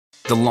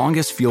The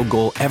longest field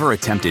goal ever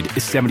attempted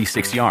is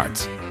 76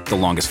 yards. The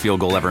longest field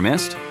goal ever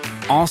missed?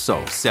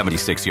 Also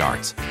 76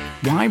 yards.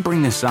 Why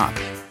bring this up?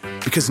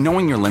 Because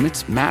knowing your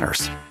limits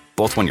matters,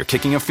 both when you're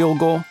kicking a field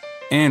goal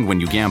and when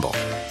you gamble.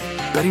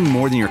 Betting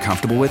more than you're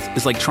comfortable with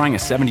is like trying a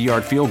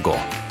 70-yard field goal.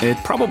 It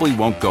probably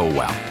won't go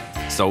well.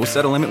 So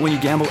set a limit when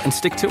you gamble and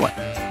stick to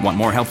it. Want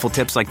more helpful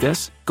tips like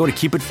this? Go to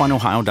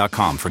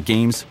keepitfunohio.com for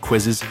games,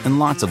 quizzes, and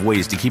lots of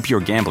ways to keep your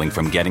gambling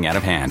from getting out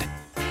of hand.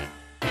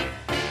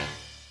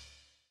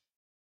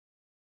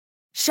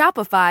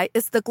 Shopify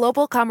is the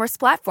global commerce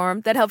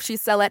platform that helps you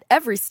sell at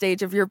every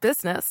stage of your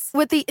business.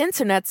 With the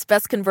internet's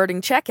best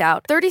converting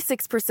checkout,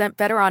 36%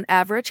 better on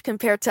average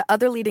compared to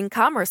other leading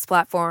commerce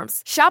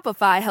platforms,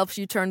 Shopify helps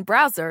you turn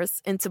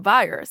browsers into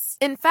buyers.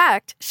 In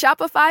fact,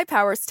 Shopify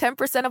powers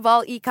 10% of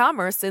all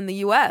e-commerce in the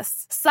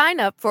U.S.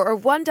 Sign up for a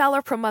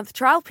 $1 per month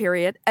trial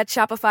period at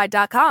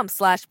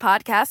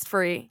shopify.com/podcast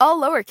free. All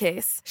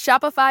lowercase,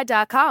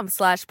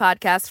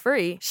 shopify.com/podcast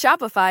free,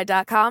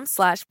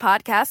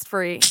 shopify.com/podcast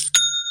free.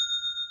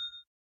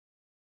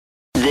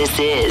 This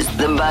is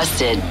the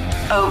Busted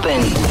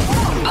Open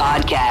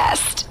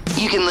Podcast.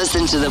 You can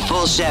listen to the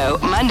full show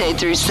Monday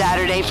through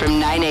Saturday from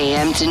 9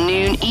 a.m. to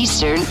noon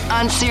Eastern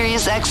on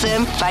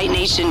SiriusXM Fight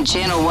Nation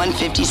Channel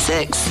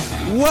 156.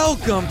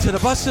 Welcome to the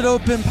Busted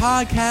Open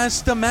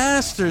Podcast, the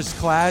Masters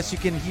class. You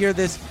can hear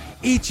this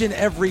each and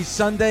every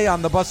Sunday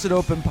on the Busted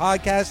Open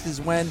Podcast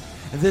is when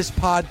this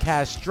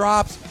podcast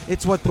drops.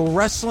 It's what the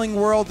wrestling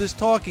world is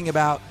talking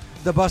about.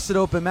 The Busted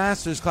Open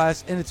Masters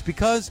class, and it's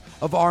because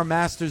of our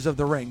Masters of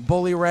the Ring.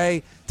 Bully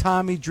Ray,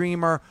 Tommy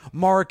Dreamer,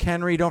 Mark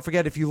Henry. Don't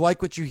forget, if you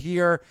like what you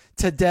hear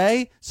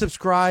today,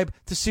 subscribe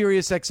to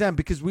SiriusXM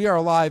because we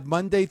are live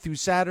Monday through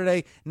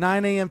Saturday,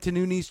 9 a.m. to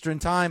noon Eastern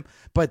time.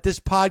 But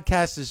this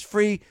podcast is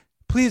free.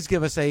 Please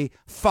give us a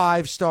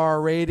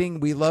 5-star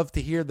rating. We love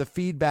to hear the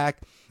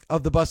feedback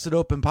of the Busted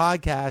Open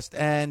podcast.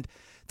 And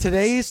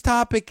today's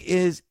topic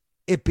is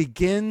it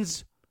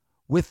begins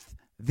with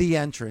the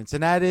entrance,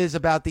 and that is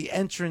about the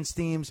entrance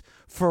themes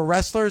for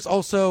wrestlers.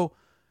 Also,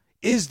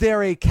 is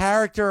there a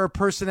character or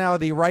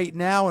personality right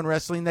now in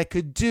wrestling that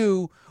could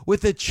do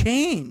with a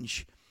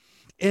change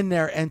in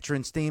their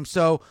entrance theme?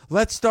 So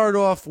let's start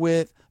off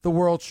with the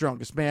world's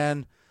strongest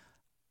man,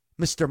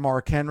 Mr.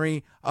 Mark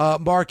Henry.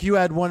 Mark, you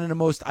had one of the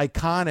most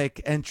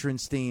iconic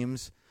entrance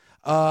themes.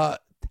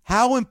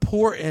 How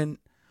important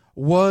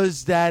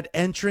was that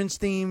entrance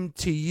theme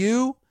to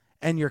you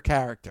and your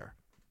character?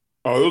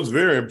 Oh, it was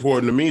very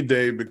important to me,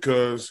 Dave,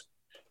 because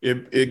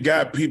it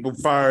got people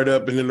fired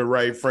up and in the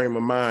right frame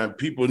of mind.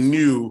 People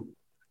knew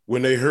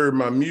when they heard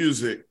my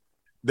music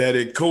that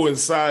it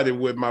coincided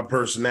with my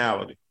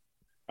personality.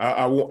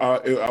 I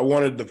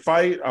wanted to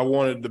fight, I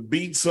wanted to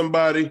beat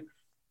somebody,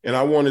 and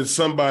I wanted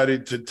somebody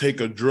to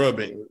take a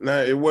drubbing.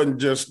 Now, it wasn't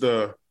just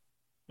about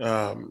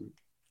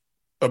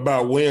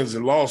wins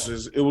and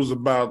losses. It was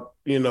about,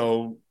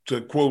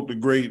 to quote the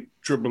great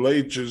Triple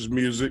H's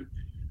music,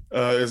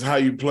 is how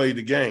you play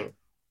the game.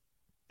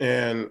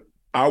 And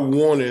I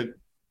wanted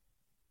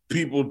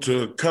people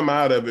to come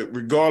out of it,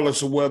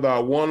 regardless of whether I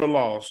won or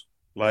lost,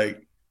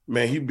 like,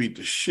 man, he beat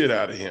the shit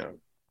out of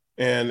him.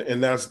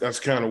 And that's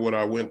kind of what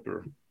I went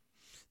through.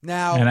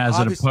 Now, and as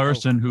a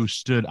person who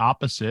stood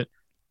opposite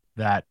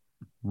that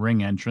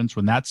ring entrance,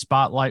 when that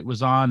spotlight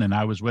was on, and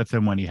I was with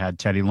him when he had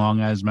Teddy Long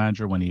as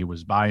manager, when he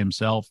was by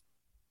himself,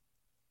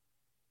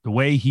 the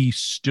way he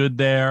stood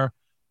there,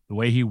 the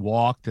way he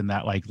walked, and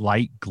that like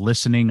light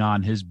glistening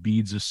on his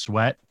beads of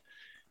sweat.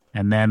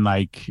 And then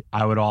like,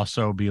 I would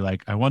also be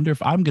like, I wonder if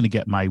I'm going to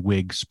get my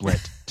wig split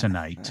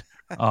tonight.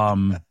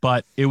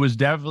 But it was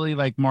definitely,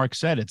 like Mark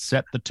said, it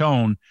set the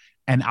tone,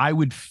 and I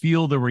would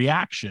feel the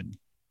reaction,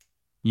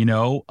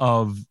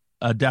 of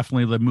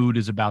definitely the mood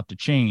is about to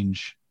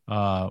change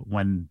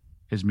when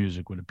his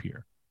music would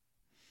appear.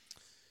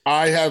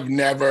 I have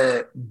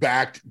never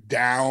backed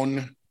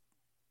down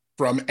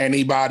from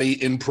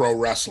anybody in pro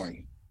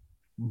wrestling,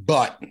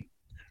 but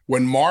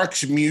when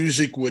Mark's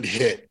music would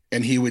hit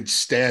and he would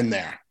stand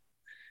there,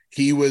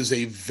 he was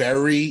a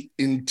very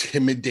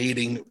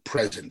intimidating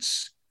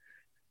presence.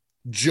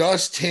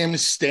 Just him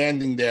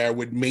standing there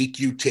would make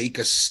you take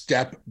a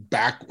step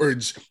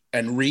backwards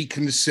and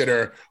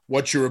reconsider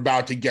what you're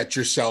about to get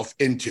yourself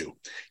into.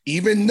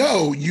 Even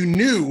though you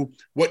knew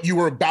what you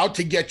were about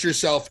to get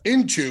yourself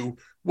into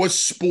was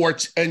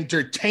sports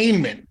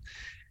entertainment.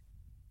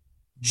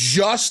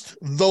 Just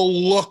the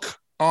look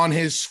on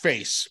his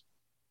face,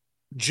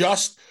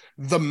 just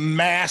the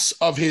mass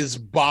of his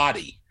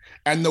body,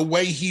 and the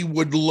way he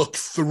would look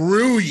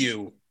through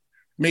you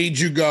made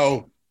you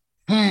go,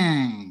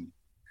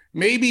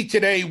 maybe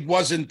today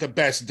wasn't the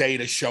best day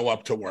to show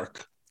up to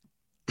work.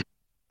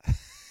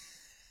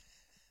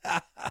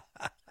 What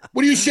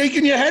are you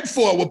shaking your head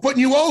for? We're putting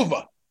you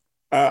over.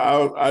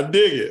 I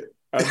dig it.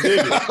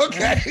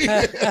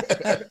 Okay.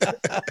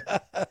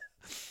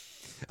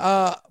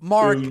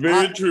 Mark, it was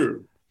very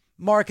true.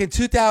 Mark, in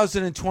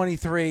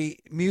 2023,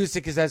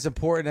 music is as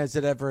important as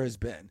it ever has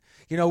been.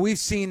 We've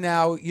seen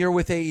now, you're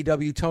with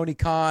AEW, Tony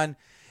Khan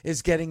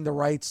is getting the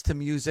rights to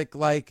music.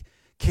 Like,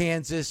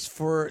 Kansas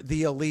for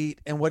the Elite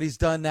and what he's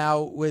done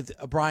now with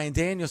Bryan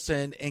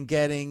Danielson and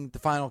getting the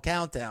Final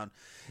Countdown.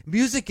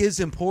 Music is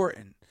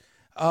important.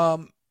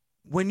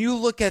 When you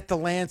look at the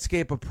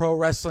landscape of pro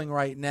wrestling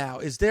right now,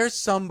 is there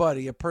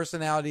somebody, a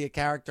personality, a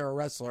character, a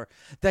wrestler,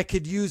 that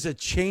could use a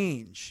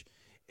change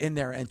in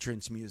their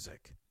entrance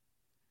music?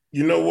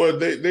 You know what?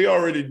 They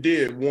already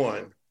did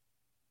one.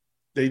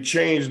 They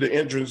changed the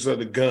entrance of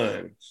the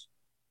Guns.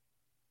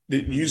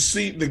 You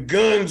see, the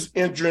Guns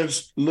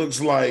entrance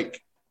looks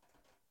like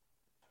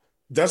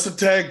that's a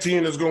tag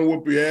team that's going to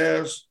whoop your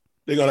ass.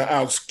 They're going to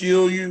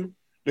outskill you.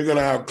 They're going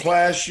to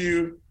outclass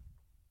you.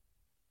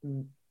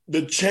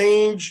 The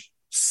change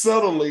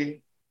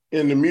subtly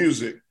in the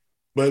music,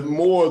 but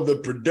more the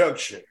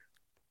production.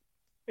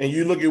 And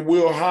you look at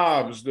Will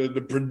Hobbs,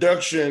 the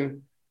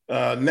production,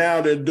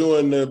 now they're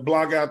doing the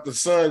block out the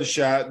sun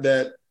shot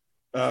that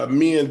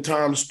me and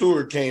Tom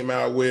Stewart came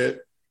out with.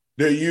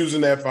 They're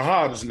using that for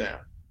Hobbs now.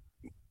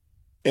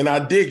 And I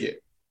dig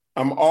it.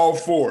 I'm all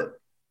for it.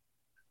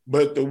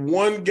 But the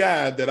one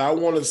guy that I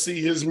want to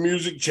see his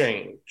music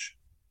change,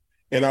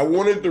 and I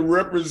want it to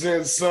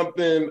represent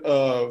something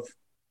of,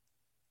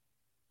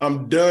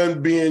 I'm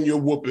done being your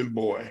whooping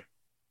boy.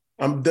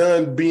 I'm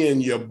done being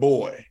your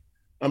boy.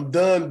 I'm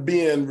done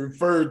being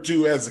referred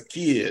to as a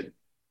kid.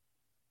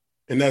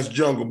 And that's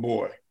Jungle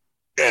Boy.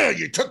 Yeah,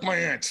 you took my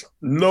answer.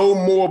 No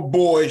more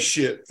boy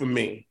shit for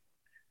me.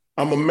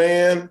 I'm a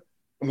man.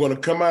 I'm going to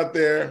come out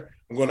there.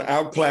 I'm going to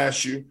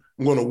outclass you.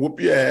 I'm going to whoop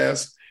your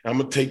ass. I'm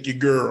going to take your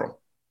girl.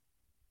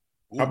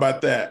 Ooh. How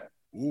about that?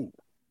 Ooh.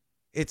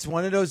 It's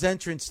one of those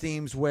entrance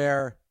themes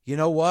where, you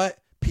know what?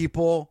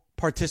 People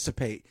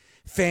participate.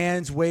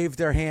 Fans wave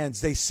their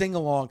hands. They sing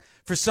along.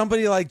 For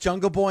somebody like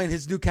Jungle Boy and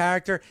his new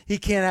character, he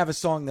can't have a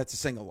song that's a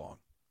sing-along.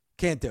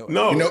 Can't do it.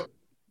 No.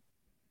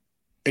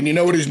 You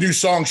know what his new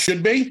song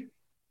should be?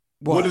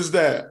 What is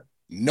that?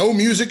 No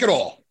music at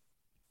all.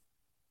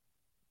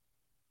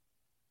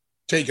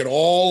 Take it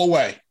all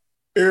away.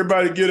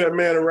 Everybody give that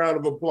man a round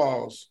of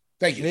applause.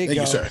 Thank you. Thank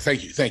you, sir.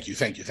 Thank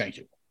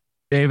you.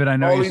 David, I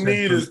know all he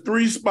needs is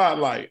 3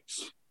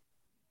 spotlights.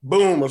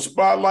 Boom, a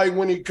spotlight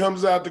when he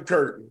comes out the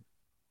curtain.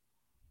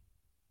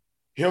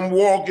 Him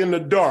walk in the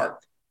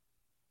dark.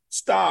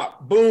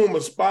 Stop. Boom,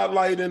 a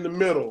spotlight in the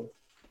middle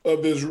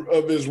of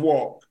his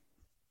walk.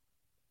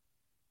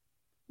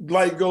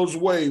 Light goes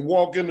away,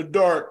 walk in the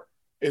dark.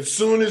 As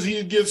soon as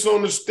he gets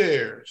on the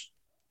stairs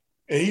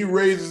and he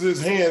raises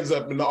his hands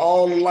up and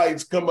all the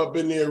lights come up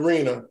in the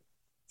arena,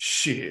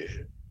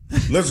 shit,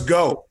 let's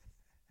go.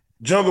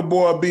 Jungle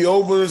Boy be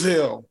over as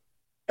hell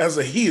as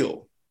a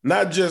heel,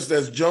 not just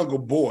as Jungle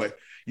Boy.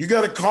 You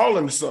got to call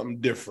him something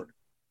different.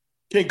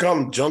 Can't call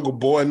him Jungle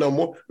Boy no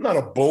more. Not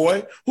a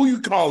boy. Who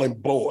you calling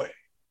boy?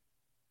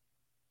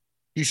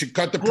 You should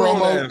cut the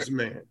promo.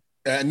 Man.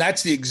 And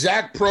that's the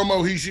exact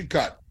promo he should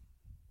cut.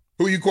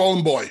 Who you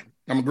calling boy?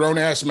 I'm a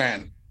grown-ass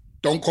man.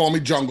 Don't call me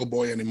Jungle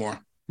Boy anymore.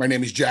 My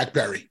name is Jack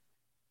Perry.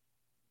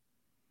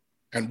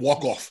 And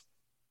walk off.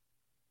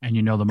 And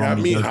you know the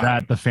moment he does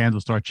that, the fans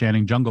will start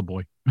chanting Jungle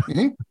Boy.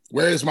 Mm-hmm.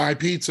 Where's my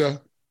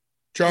pizza?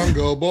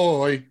 Jungle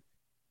Boy.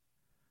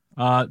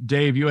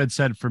 Dave, you had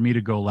said for me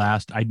to go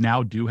last. I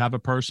now do have a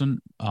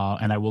person,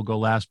 and I will go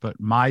last. But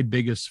my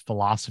biggest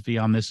philosophy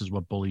on this is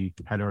what Bully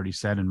had already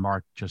said and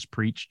Mark just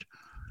preached.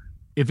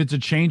 If it's a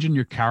change in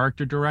your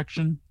character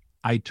direction,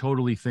 I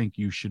totally think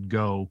you should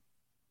go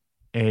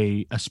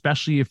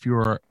especially if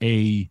you're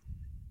a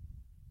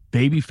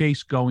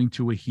babyface going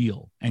to a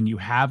heel and you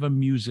have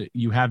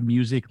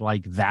music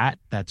like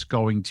that's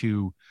going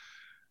to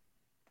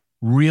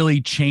really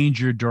change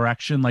your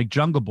direction. Like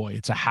Jungle Boy,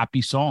 it's a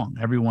happy song.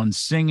 Everyone's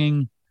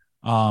singing.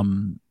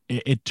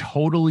 It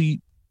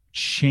totally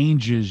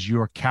changes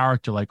your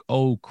character. Like,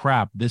 oh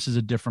crap, this is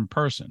a different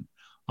person.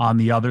 On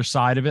the other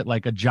side of it,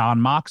 like a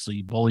John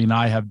Moxley, Bully and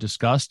I have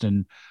discussed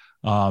and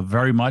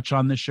very much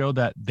on this show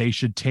that they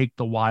should take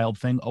the Wild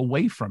thing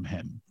away from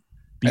him.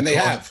 And they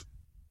have.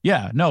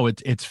 Yeah, no,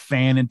 it's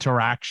fan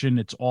interaction.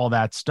 It's all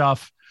that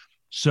stuff.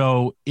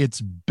 So it's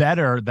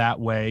better that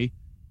way.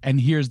 And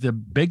here's the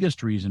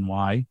biggest reason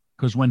why,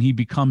 because when he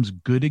becomes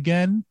good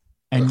again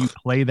and you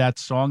play that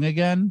song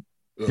again,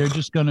 they're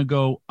just going to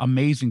go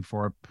amazing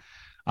for it.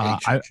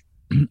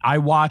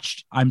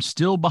 I'm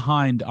still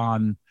behind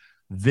on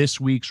this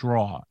week's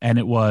Raw, and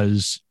it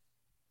was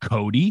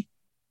Cody,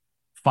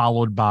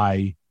 followed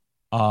by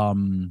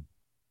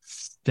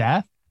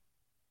Seth,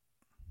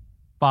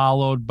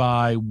 followed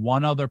by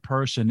one other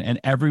person, and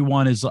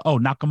everyone is,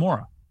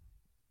 Nakamura.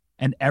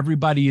 And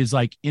everybody is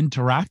like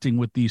interacting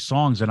with these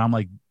songs. And I'm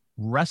like,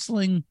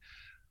 wrestling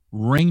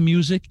ring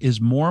music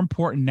is more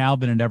important now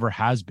than it ever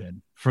has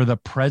been for the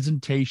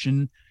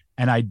presentation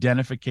and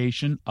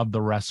identification of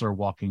the wrestler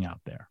walking out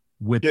there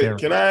with their.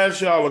 Can I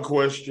ask y'all a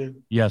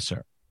question? Yes,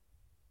 sir.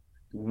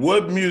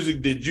 What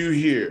music did you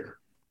hear,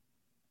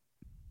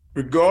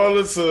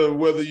 regardless of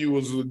whether you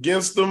was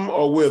against them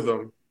or with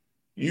them?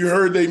 You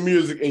heard their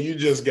music and you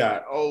just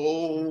got,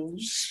 oh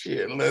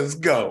shit, let's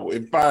go.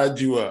 It fired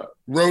you up.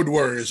 Road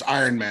Warriors,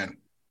 Iron Man.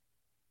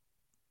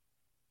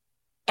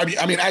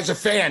 I mean, as a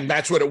fan,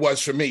 that's what it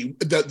was for me.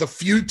 The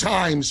few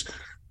times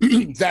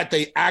that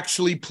they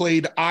actually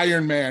played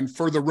Iron Man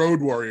for the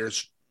Road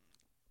Warriors,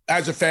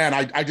 as a fan,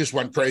 I just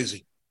went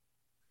crazy.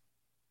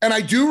 And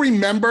I do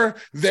remember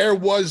there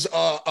was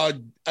a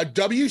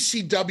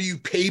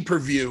WCW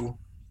pay-per-view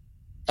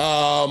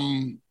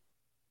called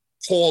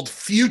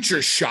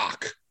Future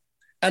Shock.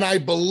 And I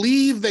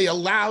believe they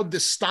allowed the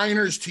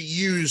Steiners to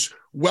use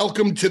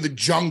Welcome to the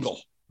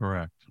Jungle.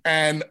 Correct.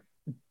 And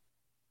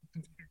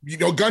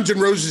Guns N'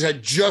 Roses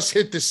had just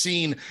hit the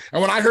scene.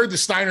 And when I heard the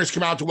Steiners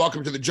come out to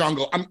Welcome to the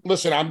Jungle,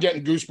 I'm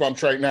getting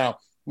goosebumps right now.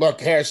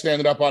 Look, hair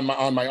standing up on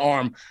my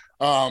arm.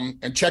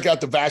 And check out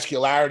the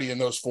vascularity in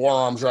those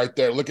forearms right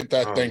there. Look at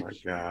that thing. My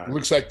God. It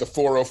looks like the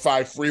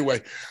 405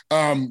 freeway.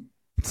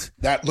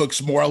 That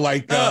looks more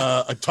like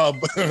a tub.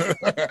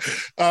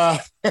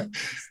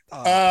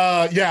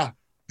 Yeah.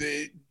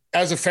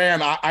 As a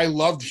fan, I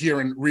loved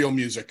hearing real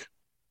music.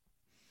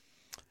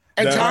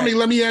 And Tommy,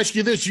 let me ask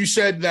you this. You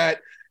said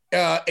that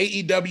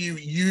AEW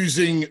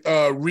using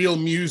real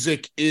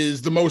music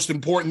is the most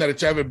important that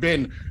it's ever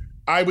been.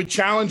 I would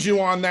challenge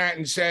you on that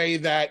and say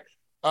that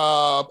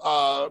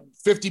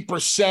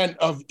 50%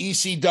 of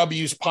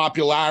ECW's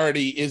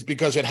popularity is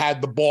because it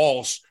had the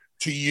balls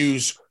to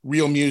use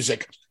real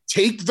music.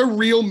 Take the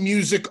real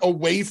music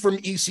away from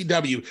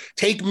ECW.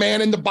 Take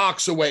Man in the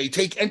Box away.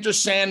 Take Enter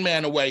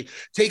Sandman away.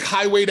 Take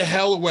Highway to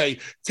Hell away.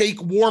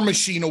 Take War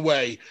Machine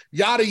away.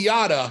 Yada,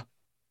 yada.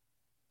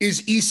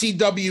 Is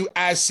ECW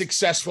as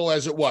successful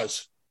as it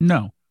was?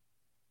 No.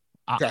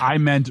 Okay. I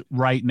meant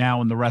right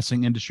now in the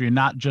wrestling industry, and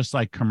not just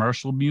like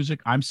commercial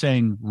music. I'm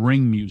saying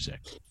ring music.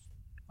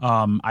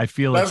 I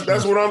feel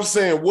that's what I'm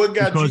saying. What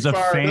got you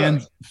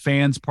fired up?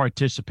 Fans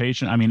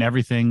participation. I mean,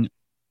 everything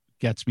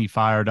gets me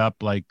fired up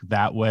like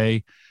that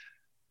way.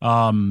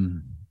 I'll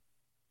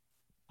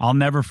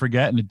never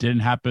forget, and it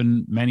didn't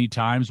happen many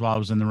times while I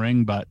was in the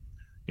ring, but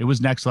it was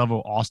next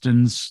level.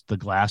 Austin's the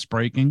glass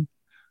breaking.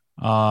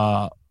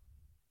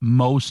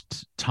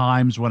 Most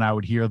times when I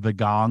would hear the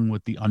gong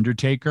with the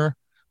Undertaker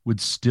would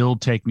still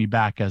take me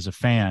back as a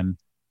fan.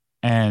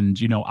 And,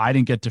 I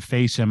didn't get to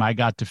face him. I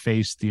got to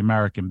face the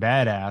American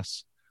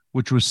Badass,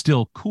 which was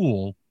still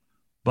cool,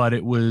 but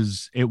it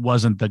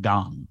wasn't the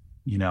gong,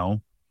 And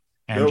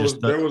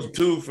there was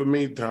two for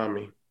me,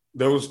 Tommy.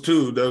 There was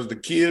two. There was the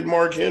kid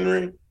Mark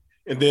Henry,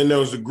 and then there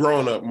was the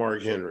grown-up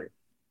Mark Henry.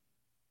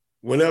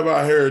 Whenever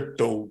I heard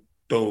do,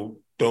 do,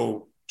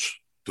 do,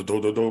 do, do,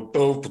 do, do,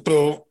 do,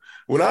 do,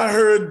 when I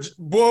heard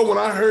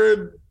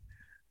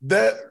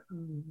that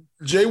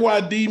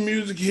JYD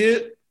music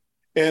hit,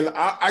 and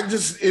I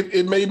just,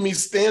 it made me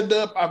stand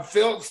up. I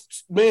felt,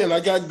 man,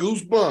 I got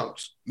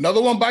goosebumps.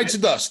 Another one bites the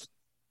dust.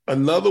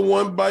 Another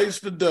one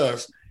bites the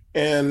dust.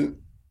 And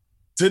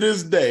to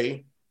this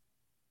day,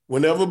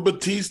 whenever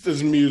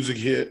Batista's music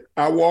hit,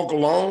 I walk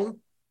alone.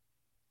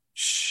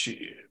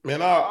 Shit,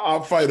 man,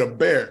 I'll fight a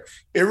bear.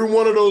 Every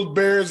one of those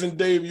bears in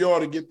Dave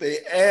Yard to get their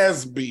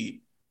ass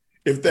beat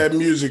if that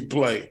music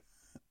play.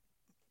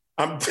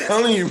 I'm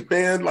telling you,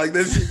 man, like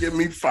that shit get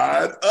me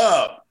fired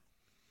up.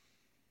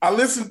 I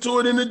listen to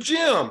it in the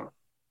gym.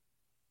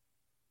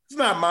 It's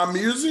not my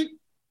music.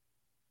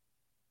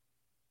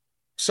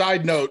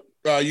 Side note,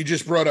 you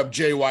just brought up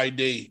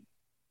JYD.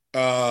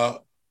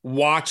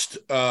 Watched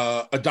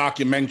a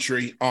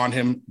documentary on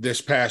him this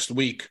past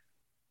week.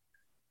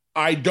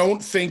 I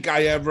don't think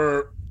I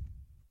ever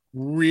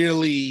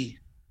really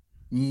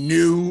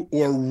knew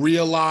or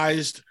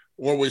realized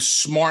or was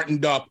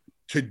smartened up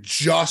to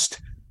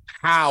just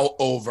how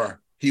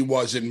over he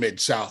was in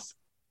Mid-South.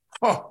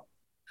 Huh.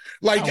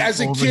 Like as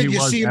a kid, you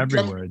see him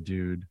everywhere,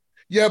 dude.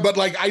 Yeah, but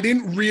like I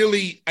didn't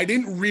really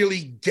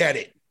get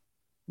it.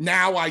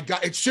 Now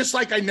it's just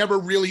like I never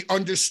really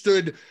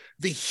understood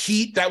the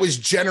heat that was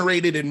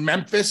generated in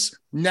Memphis.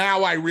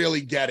 Now I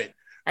really get it.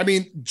 I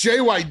mean,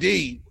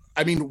 JYD,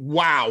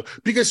 wow.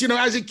 Because,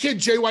 as a kid,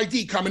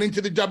 JYD coming into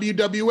the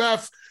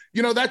WWF,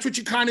 that's what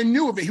you kind of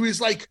knew of it. He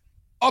was like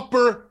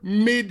upper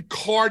mid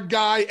card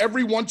guy.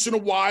 Every once in a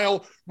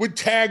while would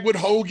tag with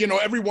Hogan,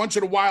 every once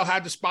in a while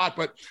had the spot.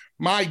 But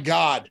my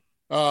God,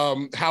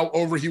 how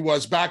over he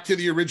was. Back to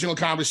the original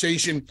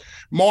conversation.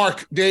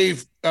 Mark,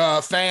 Dave,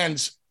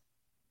 fans,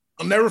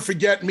 I'll never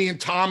forget me and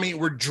Tommy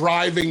were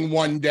driving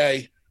one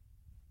day,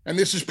 and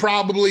this is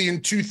probably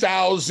in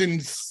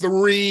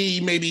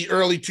 2003, maybe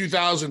early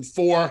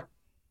 2004.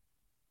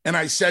 And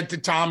I said to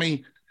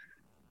Tommy,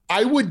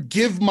 I would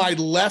give my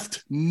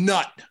left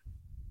nut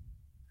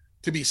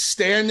to be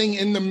standing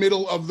in the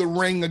middle of the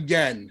ring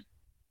again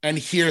and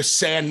hear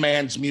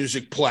Sandman's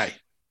music play.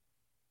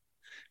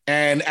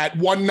 And at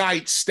one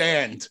night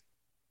stand,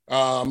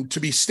 to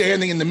be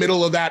standing in the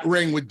middle of that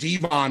ring with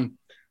Devon,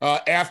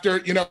 after,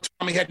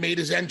 Tommy had made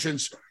his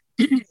entrance,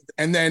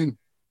 and then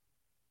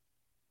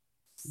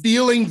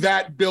feeling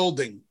that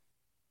building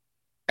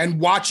and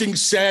watching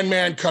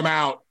Sandman come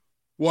out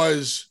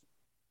was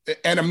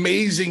an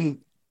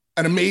amazing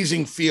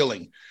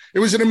feeling. It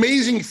was an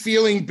amazing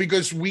feeling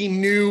because we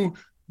knew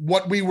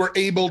what we were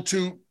able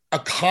to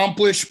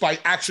accomplish by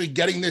actually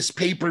getting this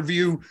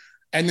pay-per-view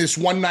and this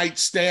one night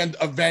stand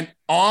event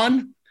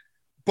on,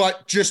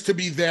 but just to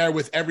be there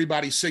with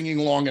everybody singing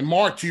along. And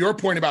Mark, to your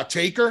point about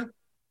Taker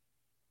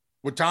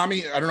with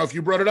Tommy, I don't know if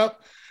you brought it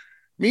up.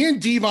 Me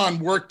and Devon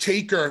worked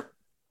Taker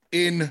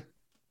in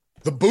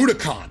the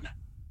Budokan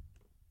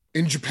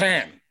in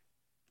Japan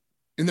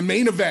in the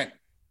main event,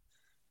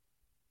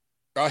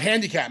 a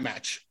handicap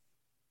match.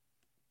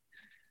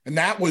 And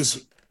that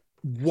was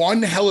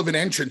one hell of an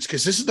entrance,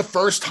 because this is the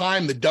first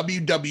time the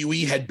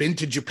WWE had been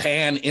to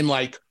Japan in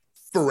like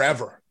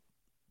forever.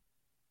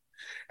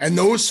 And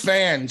those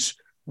fans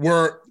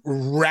were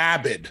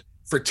rabid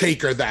for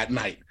Taker that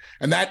night.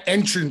 And that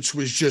entrance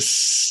was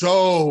just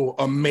so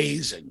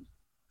amazing.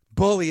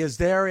 Bully, is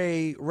there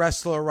a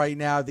wrestler right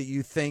now that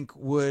you think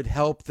would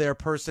help their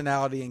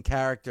personality and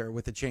character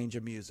with a change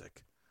of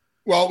music?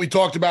 Well, we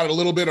talked about it a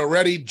little bit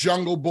already.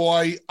 Jungle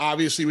Boy,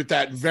 obviously, with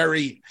that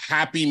very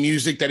happy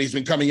music that he's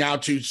been coming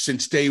out to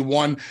since day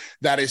one,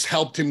 that has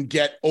helped him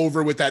get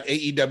over with that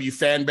AEW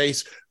fan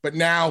base. But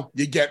now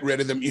you get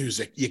rid of the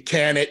music. You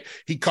can it.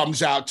 He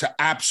comes out to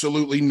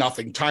absolutely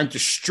nothing. Time to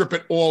strip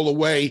it all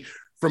away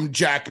from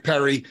Jack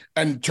Perry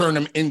and turn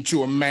him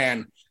into a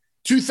man.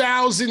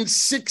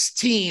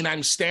 2016,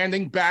 I'm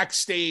standing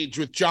backstage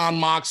with Jon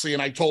Moxley,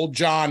 and I told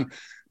John,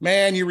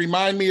 man, you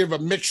remind me of a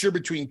mixture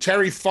between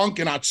Terry Funk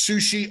and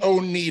Atsushi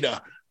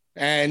Onita.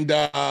 And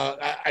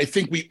I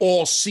think we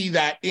all see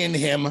that in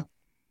him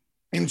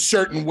in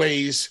certain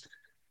ways.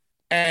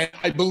 And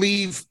I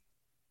believe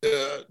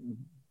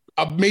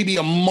maybe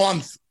a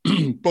month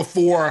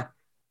before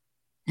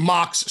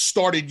Mox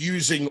started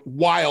using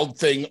Wild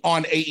Thing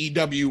on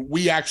AEW,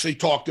 we actually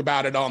talked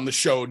about it on the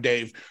show,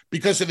 Dave.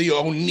 Because of the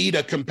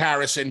Onita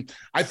comparison,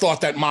 I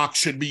thought that Mox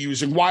should be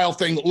using Wild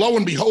Thing. Lo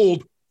and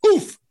behold,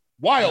 poof,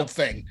 Wild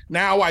Thing.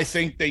 Now I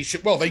think they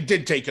should, well, they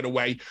did take it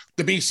away.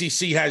 The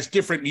BCC has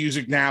different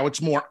music now.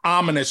 It's more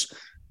ominous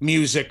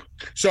music.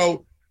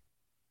 So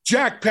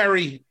Jack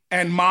Perry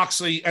and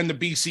Moxley and the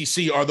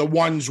BCC are the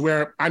ones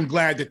where I'm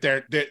glad that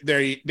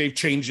they've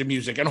changed the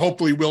music, and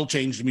hopefully will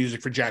change the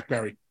music for Jack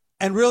Perry.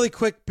 And really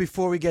quick,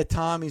 before we get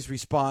Tommy's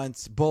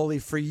response, Bully,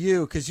 for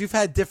you, because you've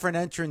had different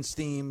entrance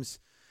themes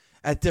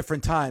at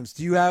different times.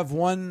 Do you have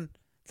one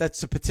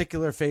that's a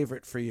particular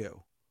favorite for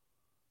you?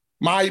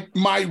 My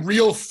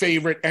real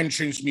favorite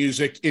entrance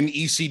music in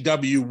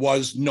ECW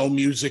was no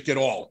music at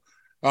all.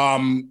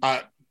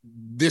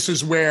 This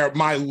is where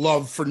my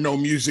love for no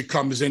music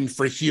comes in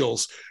for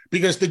heels,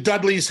 because the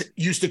Dudleys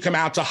used to come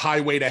out to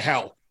Highway to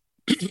Hell.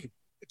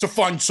 It's a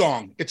fun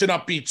song. It's an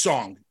upbeat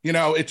song. You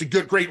know, it's a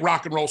great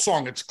rock and roll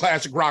song. It's a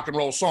classic rock and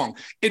roll song.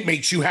 It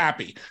makes you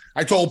happy.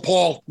 I told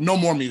Paul, no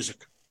more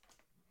music.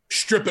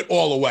 Strip it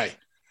all away.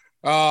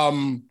 Now,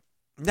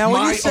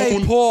 when you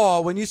say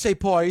Paul,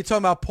 are you talking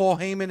about Paul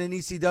Heyman in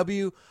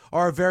ECW,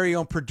 or our very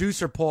own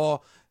producer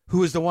Paul,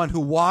 who is the one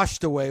who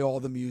washed away all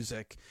the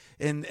music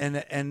in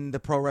the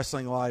Pro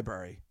Wrestling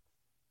Library?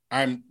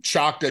 I'm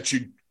shocked that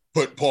you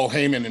put Paul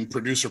Heyman and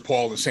producer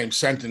Paul in the same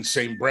sentence,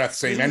 same breath,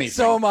 same anything.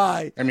 So am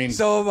I.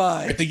 So am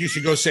I. I think you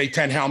should go say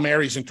 10 Hail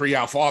Marys and 3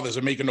 Our Fathers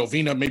and make a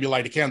novena, maybe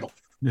light a candle.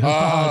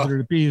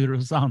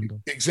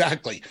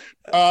 Exactly.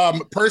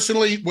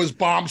 Personally, was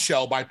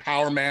Bombshell by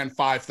Power Man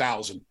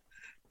 5000.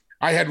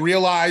 I had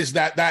realized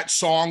that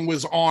song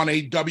was on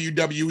a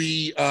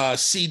WWE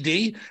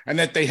CD, and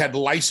that they had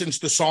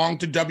licensed the song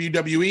to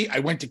WWE. I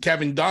went to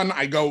Kevin Dunn.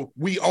 I go,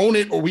 we own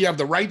it, or we have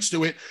the rights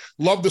to it.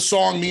 Love the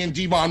song. Me and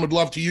Devon would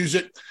love to use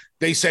it.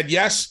 They said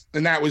yes,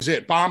 and that was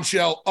it.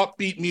 Bombshell,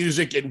 upbeat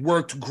music. It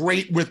worked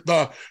great with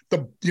the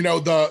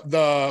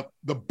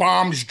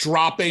bombs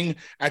dropping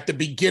at the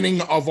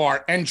beginning of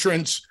our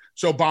entrance.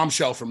 So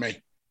Bombshell for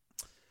me.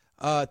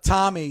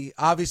 Tommy,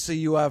 obviously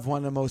you have one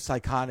of the most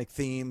iconic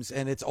themes,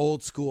 and it's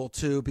old school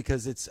too,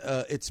 because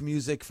it's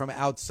music from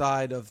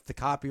outside of the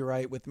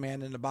copyright with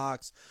Man in the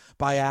Box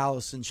by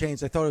Alice in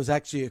Chains. I thought it was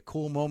actually a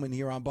cool moment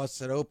here on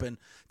Busted Open,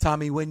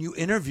 Tommy, when you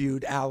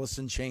interviewed Alice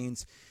in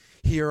Chains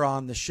here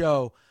on the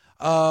show.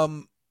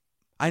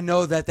 I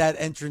know that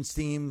entrance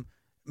theme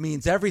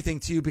means everything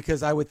to you,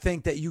 because I would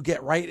think that you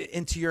get right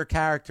into your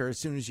character as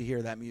soon as you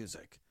hear that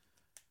music.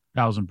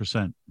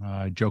 1,000%.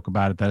 I joke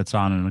about it that it's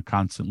on in a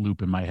constant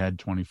loop in my head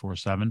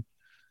 24/7.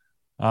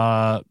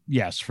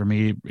 Yes, for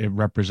me, it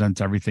represents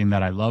everything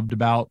that I loved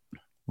about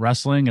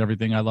wrestling,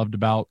 everything I loved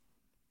about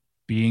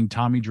being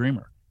Tommy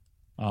Dreamer.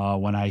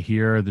 When I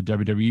hear the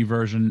WWE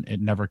version, it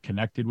never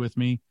connected with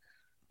me.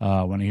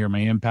 When I hear my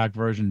Impact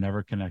version,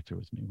 never connected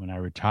with me. When I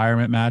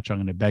retirement match, I'm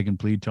going to beg and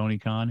plead Tony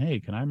Khan, hey,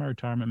 can I have my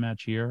retirement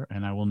match here?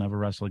 And I will never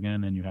wrestle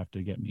again, and you have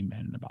to get me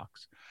Man in the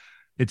Box.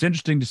 It's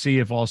interesting to see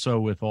if also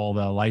with all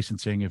the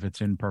licensing, if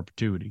it's in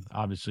perpetuity.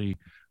 Obviously,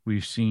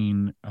 we've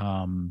seen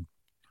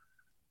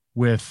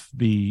with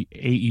the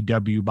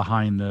AEW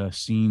behind the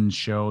scenes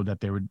show that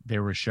they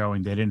were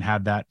showing, they didn't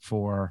have that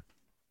for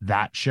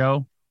that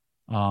show.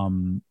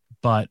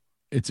 But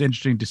it's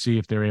interesting to see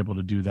if they're able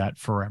to do that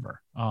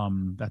forever.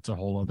 That's a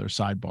whole other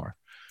sidebar.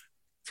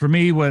 For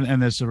me,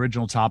 and this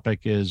original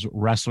topic is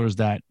wrestlers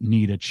that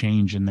need a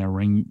change in their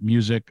ring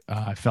music.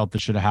 I felt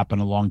this should have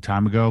happened a long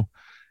time ago.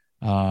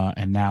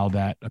 And now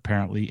that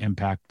apparently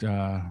Impact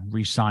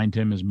re-signed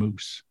him as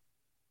Moose.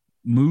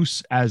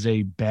 Moose as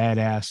a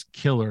badass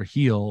killer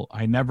heel,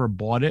 I never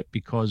bought it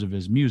because of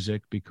his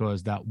music,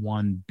 because that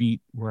one beat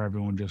where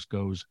everyone just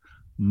goes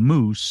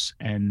Moose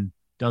and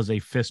does a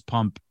fist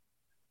pump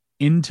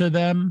into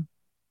them,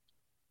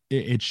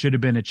 it should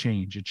have been a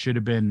change. It should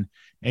have been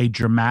a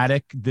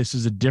dramatic, this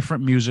is a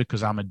different music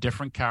because I'm a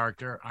different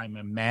character. I'm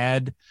a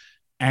mad,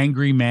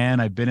 angry man.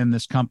 I've been in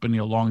this company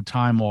a long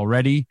time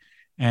already,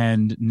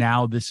 and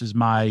now this is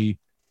my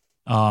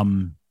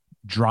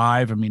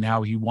drive. I mean,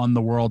 how he won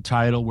the world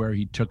title, where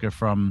he took it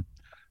from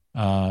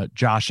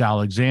Josh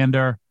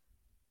Alexander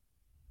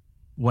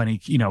when he,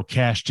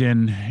 cashed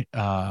in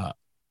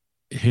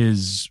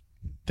his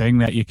thing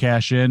that you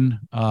cash in,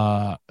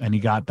 and he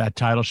got that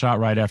title shot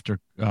right after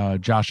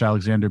Josh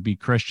Alexander beat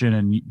Christian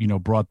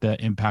and, brought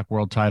the Impact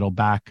World title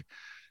back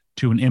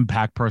to an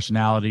Impact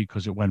personality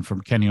because it went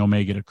from Kenny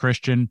Omega to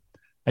Christian.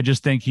 I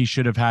just think he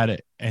should have had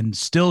it and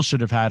still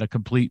should have had a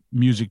complete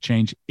music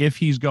change if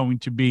he's going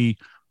to be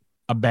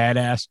a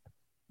badass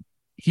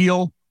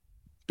heel,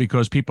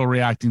 because people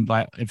reacting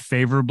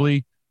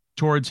favorably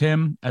towards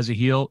him as a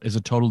heel is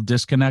a total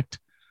disconnect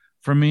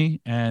for me.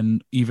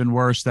 And even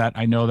worse, that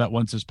I know that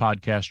once this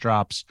podcast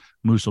drops,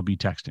 Moose will be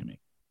texting me.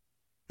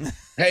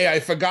 Hey, I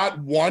forgot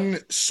one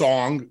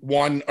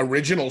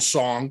original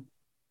song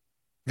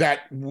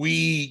that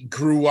we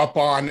grew up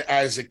on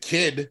as a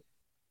kid.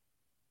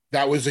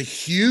 That was a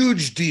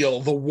huge deal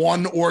the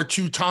one or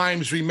two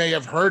times we may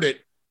have heard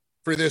it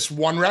for this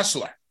one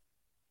wrestler.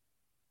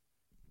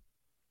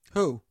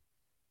 Who?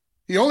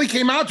 He only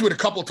came out to it a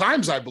couple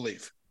times, I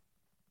believe.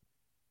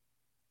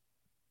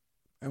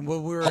 And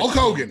what we were Hulk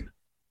Hogan.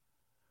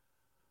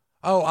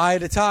 Oh, Eye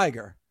of the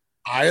Tiger.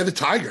 Eye of the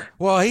Tiger.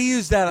 Well, he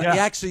used that. Yeah. He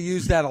actually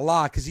used that a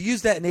lot because he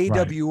used that in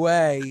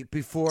AWA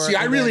before. See,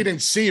 I really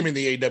didn't see him in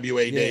the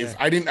AWA, Dave.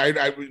 I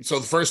didn't. So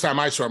the first time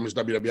I saw him was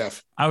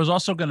WWF. I was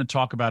also going to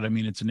talk about,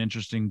 it's an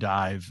interesting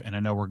dive, and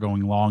I know we're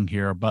going long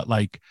here, but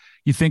like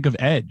you think of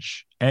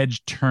Edge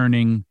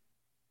turning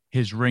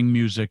his ring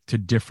music to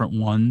different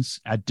ones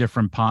at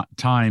different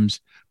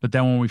times. But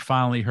then when we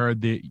finally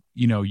heard the,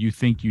 You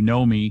Think You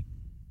Know Me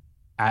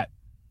at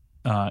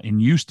in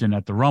Houston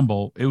at the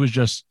Rumble, it was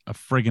just a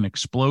friggin'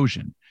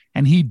 explosion.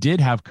 And he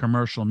did have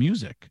commercial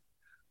music.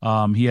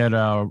 He had,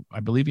 I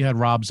believe he had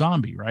Rob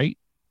Zombie, right?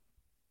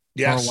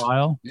 Yes. For a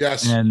while.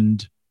 Yes.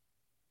 And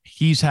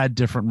he's had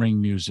different ring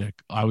music.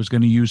 I was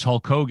going to use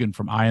Hulk Hogan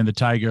from Eye of the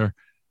Tiger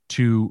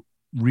to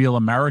Real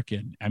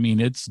American.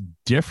 It's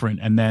different.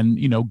 And then,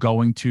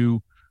 going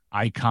to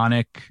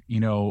Iconic,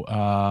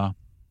 and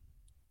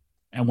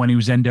when he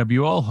was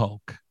NWO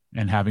Hulk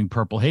and having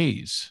Purple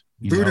Haze.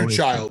 Voodoo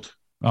Child.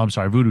 I'm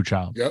sorry, Voodoo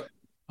Child. Yep.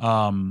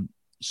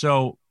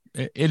 So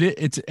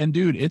it's and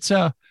dude,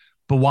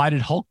 but why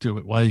did Hulk do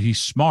it? Well, he's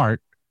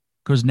smart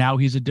because now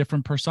he's a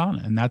different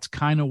persona. And that's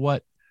kind of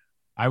what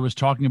I was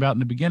talking about in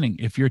the beginning.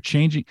 If you're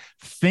changing,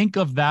 think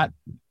of that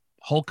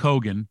Hulk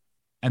Hogan,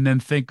 and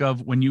then think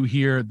of when you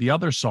hear the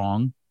other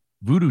song,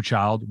 Voodoo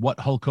Child, what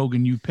Hulk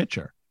Hogan you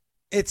picture.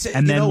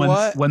 And then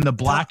when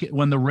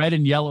the red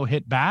and yellow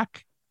hit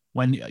back,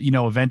 when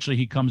eventually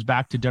he comes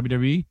back to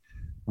WWE,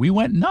 we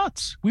went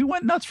nuts. We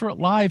went nuts for it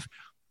live.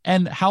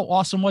 And how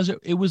awesome was it?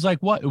 It was like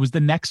what? It was the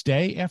next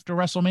day after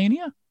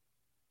WrestleMania.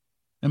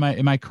 Am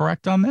I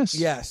correct on this?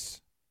 Yes.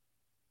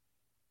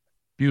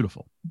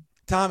 Beautiful.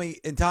 Tommy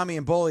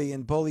and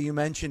Bully, you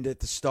mentioned at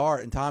the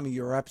start, and Tommy,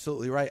 you're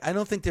absolutely right. I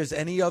don't think there's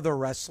any other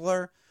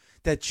wrestler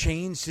that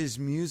changed his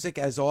music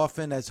as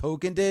often as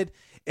Hogan did,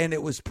 and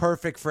it was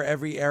perfect for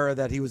every era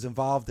that he was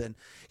involved in.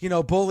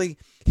 Bully,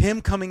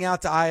 him coming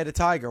out to Eye of the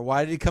Tiger.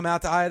 Why did he come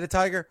out to Eye of the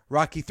Tiger?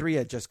 Rocky III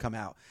had just come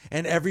out,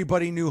 and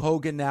everybody knew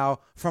Hogan now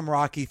from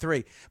Rocky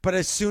III. But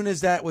as soon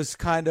as that was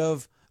kind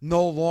of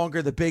no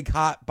longer the big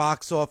hot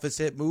box office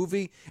hit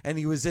movie, and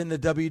he was in the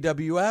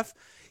WWF,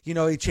 he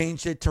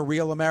changed it to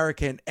Real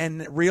American,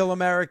 and Real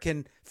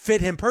American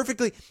fit him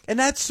perfectly. And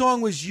that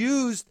song was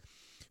used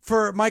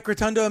for Mike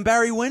Rotundo and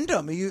Barry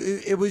Windham.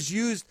 It was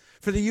used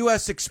for the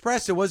U.S.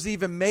 Express. It wasn't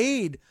even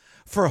made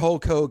for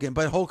Hulk Hogan,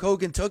 but Hulk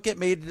Hogan took it,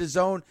 made it his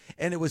own,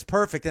 and it was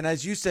perfect. And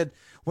as you said,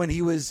 when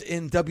he was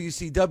in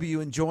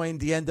WCW and joined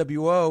the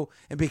NWO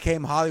and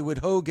became Hollywood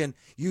Hogan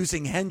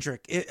using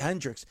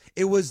Hendrix,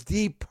 it was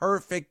the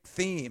perfect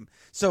theme.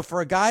 So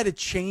for a guy to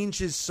change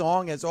his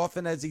song as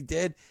often as he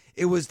did,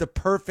 it was the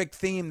perfect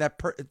theme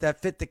that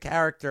fit the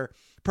character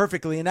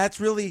perfectly. And that's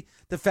really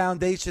the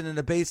foundation and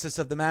the basis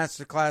of the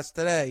masterclass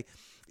today,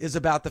 is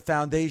about the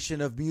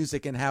foundation of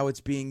music and how it's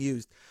being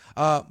used.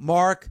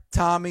 Mark,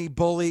 Tommy,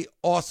 Bully,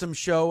 awesome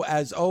show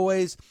as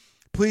always.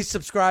 Please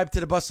subscribe to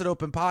the Busted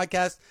Open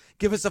podcast.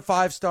 Give us a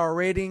 5-star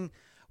rating.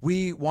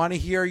 We want to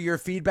hear your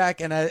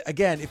feedback. And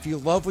again, if you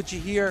love what you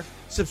hear,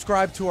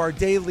 subscribe to our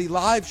daily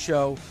live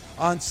show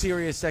on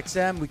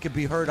SiriusXM. We could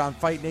be heard on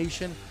Fight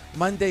Nation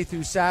Monday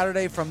through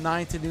Saturday from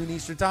 9 to noon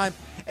Eastern Time.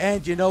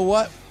 And you know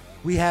what?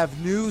 We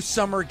have new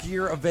summer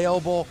gear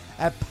available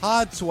at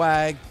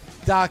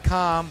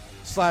podswag.com.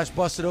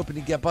 podcasts.com/bustedOpen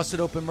to get Busted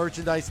Open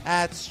merchandise,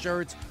 hats,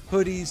 shirts,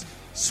 hoodies,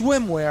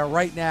 swimwear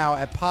right now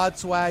at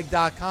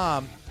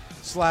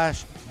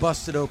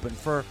podswag.com/bustedOpen.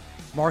 For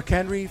Mark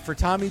Henry, for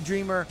Tommy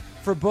Dreamer,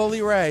 for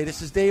Bully Ray,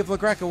 this is Dave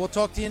LaGreca. We'll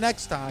talk to you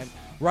next time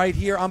right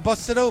here on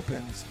Busted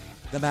Open's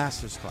The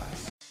Masters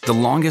Class. The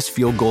longest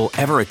field goal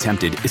ever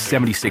attempted is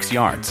 76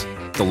 yards.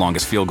 The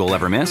longest field goal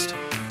ever missed?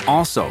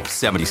 Also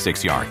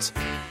 76 yards.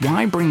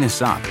 Why bring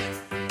this up?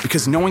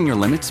 Because knowing your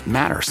limits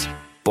matters,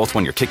 both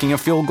when you're kicking a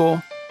field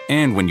goal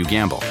and when you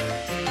gamble.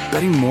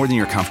 Betting more than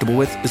you're comfortable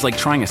with is like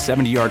trying a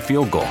 70-yard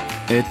field goal.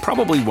 It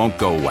probably won't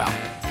go well.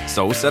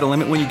 So set a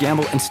limit when you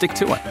gamble and stick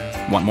to it.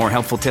 Want more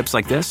helpful tips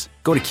like this?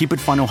 Go to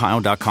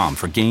keepitfunohio.com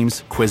for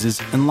games,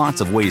 quizzes, and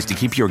lots of ways to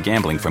keep your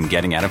gambling from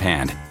getting out of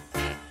hand.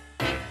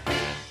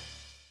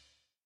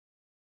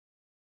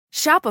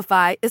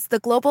 Shopify is the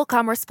global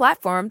commerce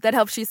platform that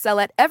helps you sell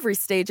at every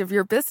stage of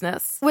your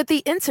business. With the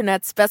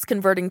internet's best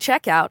converting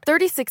checkout,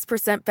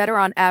 36% better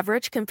on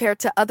average compared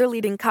to other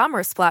leading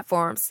commerce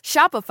platforms,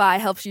 Shopify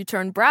helps you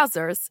turn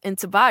browsers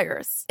into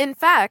buyers. In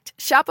fact,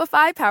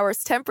 Shopify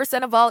powers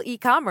 10% of all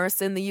e-commerce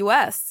in the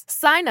U.S.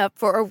 Sign up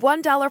for a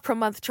 $1 per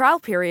month trial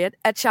period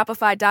at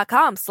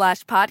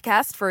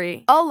shopify.com/podcast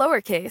free. All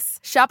lowercase,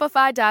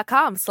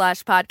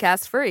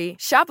 shopify.com/podcast free,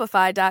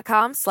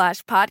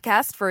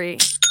 shopify.com/podcast free.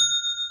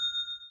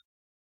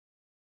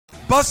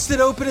 Busted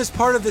Open is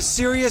part of the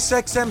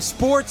SiriusXM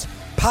Sports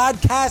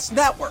Podcast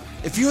Network.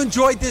 If you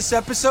enjoyed this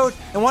episode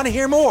and want to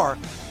hear more,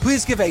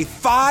 please give a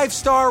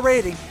 5-star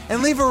rating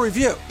and leave a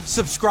review.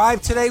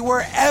 Subscribe today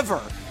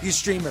wherever you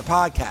stream your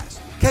podcast.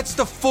 Catch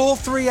the full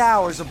 3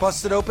 hours of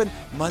Busted Open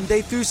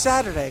Monday through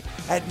Saturday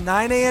at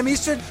 9 a.m.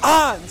 Eastern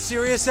on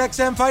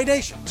SiriusXM Fight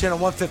Nation, channel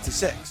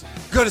 156.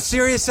 Go to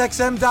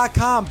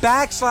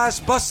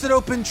SiriusXM.com/Busted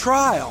Open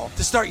Trial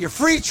to start your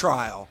free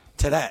trial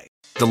today.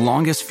 The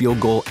longest field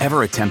goal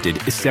ever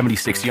attempted is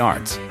 76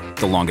 yards.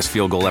 The longest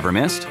field goal ever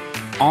missed?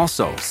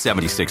 Also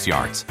 76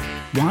 yards.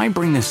 Why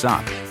bring this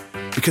up?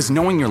 Because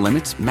knowing your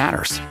limits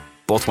matters,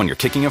 both when you're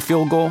kicking a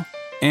field goal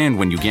and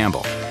when you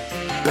gamble.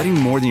 Betting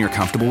more than you're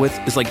comfortable with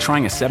is like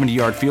trying a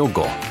 70-yard field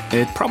goal.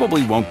 It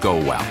probably won't go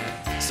well.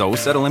 So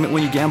set a limit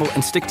when you gamble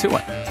and stick to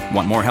it.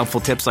 Want more helpful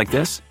tips like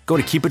this? Go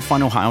to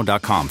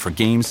keepitfunohio.com for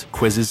games,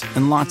 quizzes,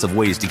 and lots of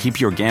ways to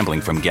keep your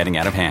gambling from getting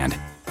out of hand.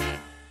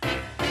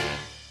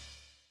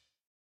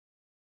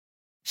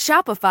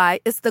 Shopify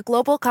is the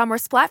global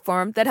commerce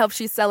platform that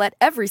helps you sell at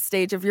every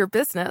stage of your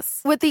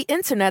business. With the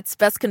internet's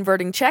best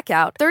converting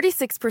checkout,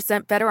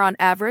 36% better on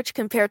average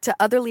compared to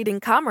other leading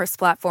commerce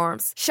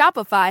platforms,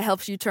 Shopify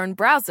helps you turn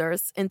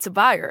browsers into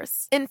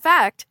buyers. In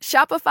fact,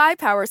 Shopify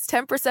powers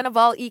 10% of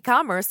all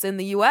e-commerce in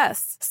the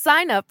U.S.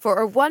 Sign up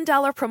for a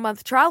 $1 per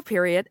month trial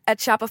period at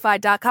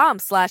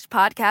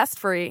shopify.com/podcast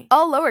free.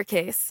 All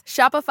lowercase,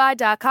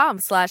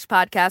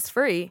 shopify.com/podcast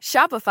free,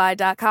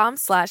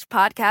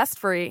 shopify.com/podcast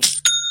free.